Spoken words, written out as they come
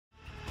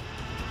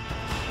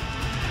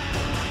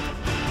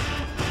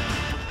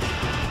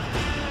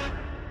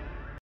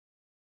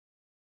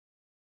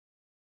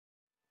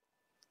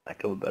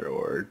lack of a better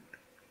word.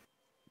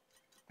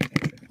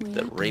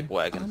 The rape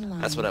wagon. Online.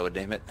 That's what I would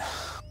name it.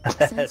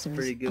 That's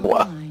pretty good.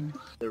 Online.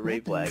 The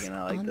rape Weapons wagon,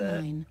 I like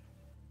online.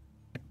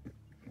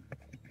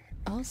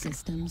 All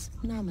systems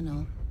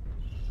nominal.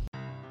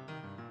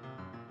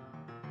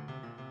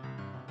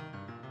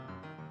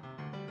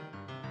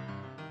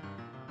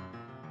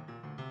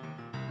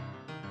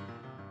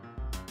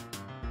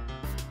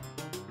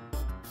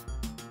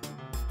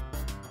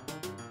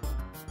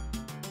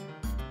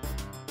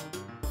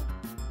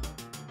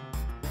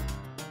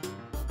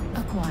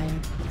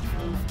 Acquired.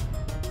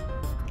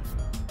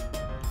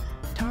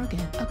 Target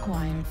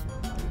acquired.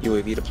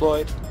 UAV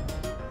deployed.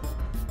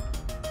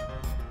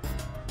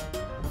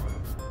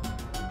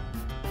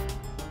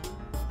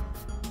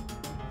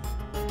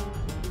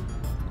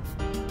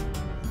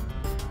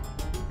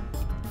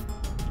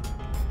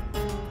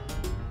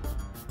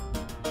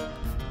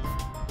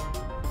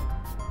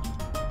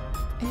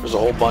 There's a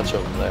whole bunch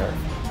of them there.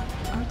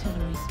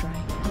 Artillery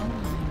strike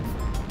online.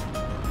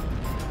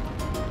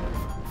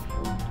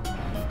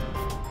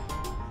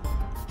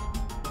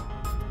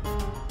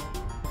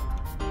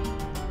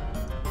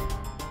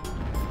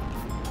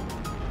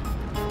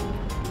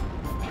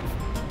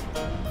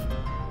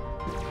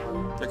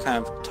 They're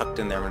kind of tucked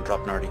in there. I'm gonna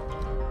drop Nardi.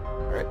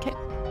 Alright. Okay.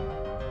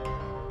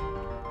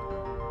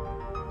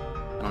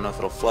 I don't know if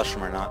it'll flush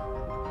them or not.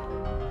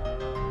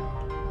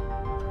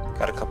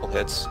 Got a couple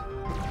hits.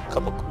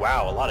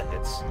 Wow, a lot of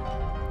hits.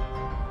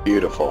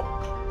 Beautiful.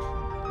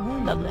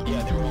 Warning,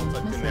 Yeah, they were all incoming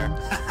tucked in there.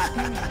 missile.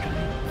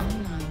 Airstrike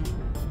online.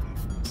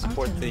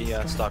 Support Artillery the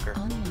strike stalker.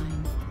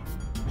 Online.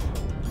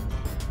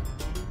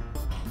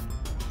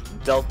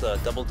 Delta,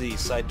 double D,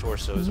 side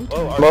torsos. New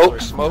Oh, target. artillery.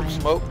 Smoke,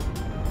 smoke, smoke.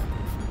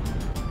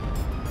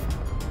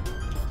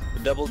 The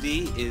double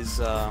D is,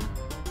 there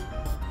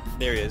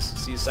he is.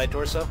 See his side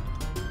torso?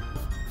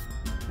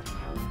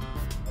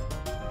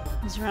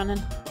 He's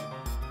running.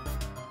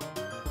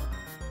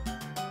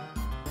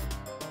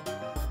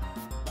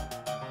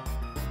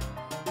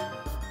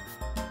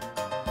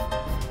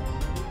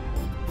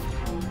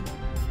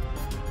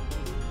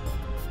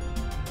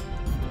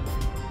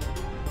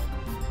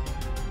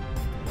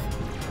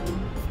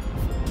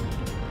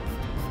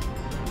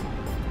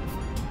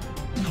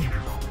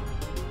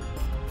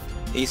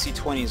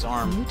 AC-20's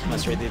arm. New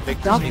That's right, the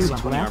Victor's Doctor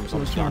AC-20 arm left is your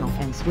almost channel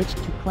gone. and switch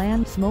to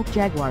Clan Smoke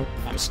Jaguar.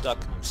 I'm stuck.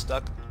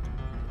 There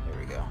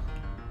we go.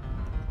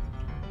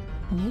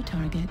 New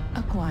target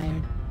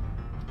acquired.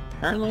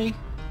 Apparently,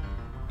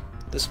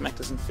 this mech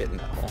doesn't fit in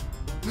that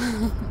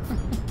hole.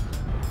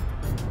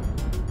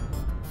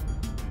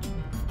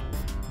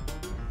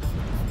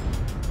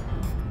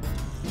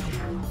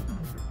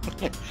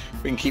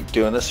 We can keep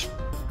doing this,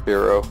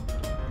 Pyrrho.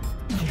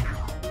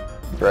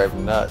 Drive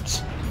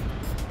nuts.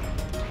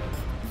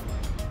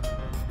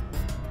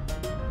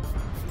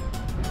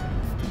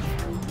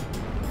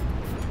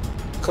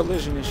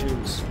 Collision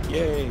issues.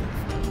 Yay.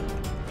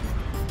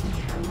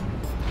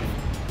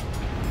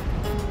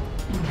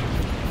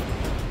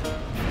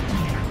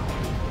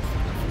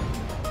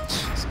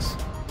 Jesus.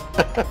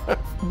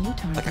 New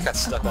target Like I got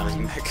stuck on his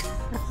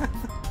acquired. mech.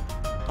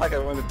 Like I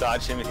wanted to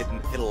dodge him and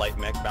hit a light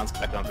mech, bounce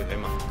back onto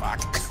him.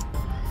 Fuck.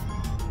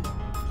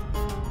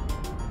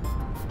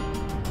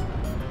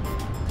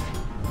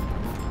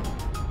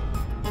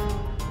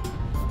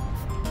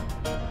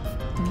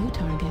 New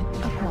target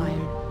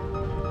acquired.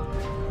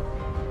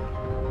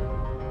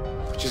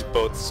 Just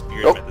both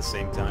spear Nope. him at the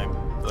same time.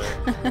 But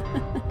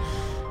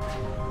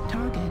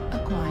Target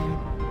acquired.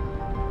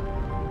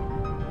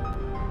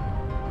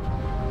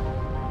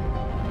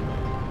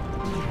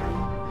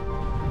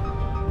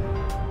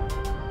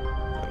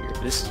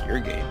 this is your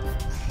game.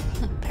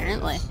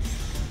 Apparently.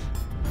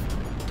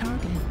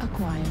 Target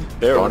acquired.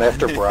 They're Going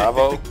after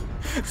Bravo.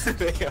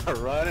 They are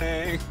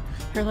running.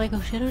 You're like,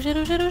 oh shit, oh shit,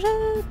 oh shit, oh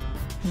shit.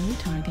 New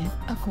target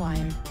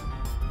acquired.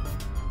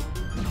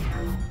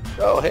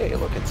 Oh, hey,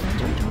 look, it's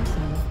Center torso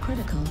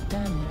critical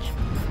damage.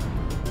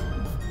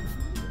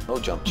 no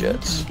jump New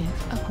jets. target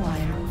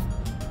acquired.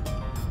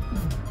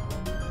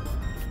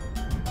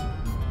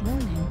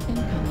 Warning,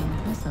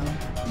 incoming missile.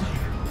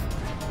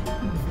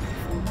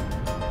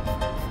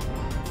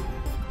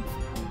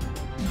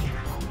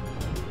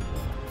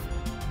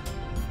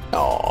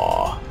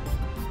 Aww.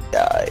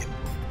 Die.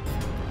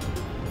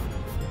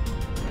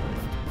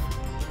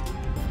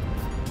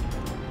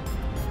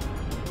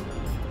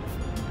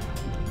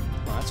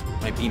 Well, that's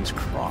my beam's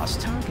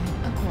crossed. Target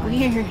acquired.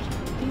 Weird.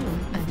 Fuel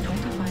at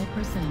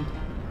 25%.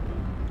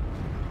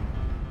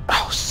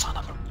 Oh, son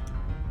of a...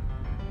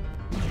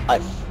 I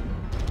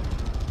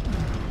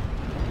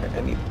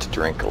need to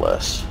drink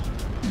less.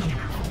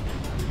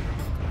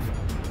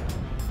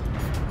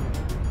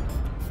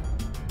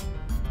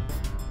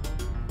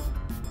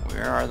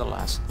 Where are the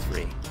last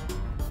three?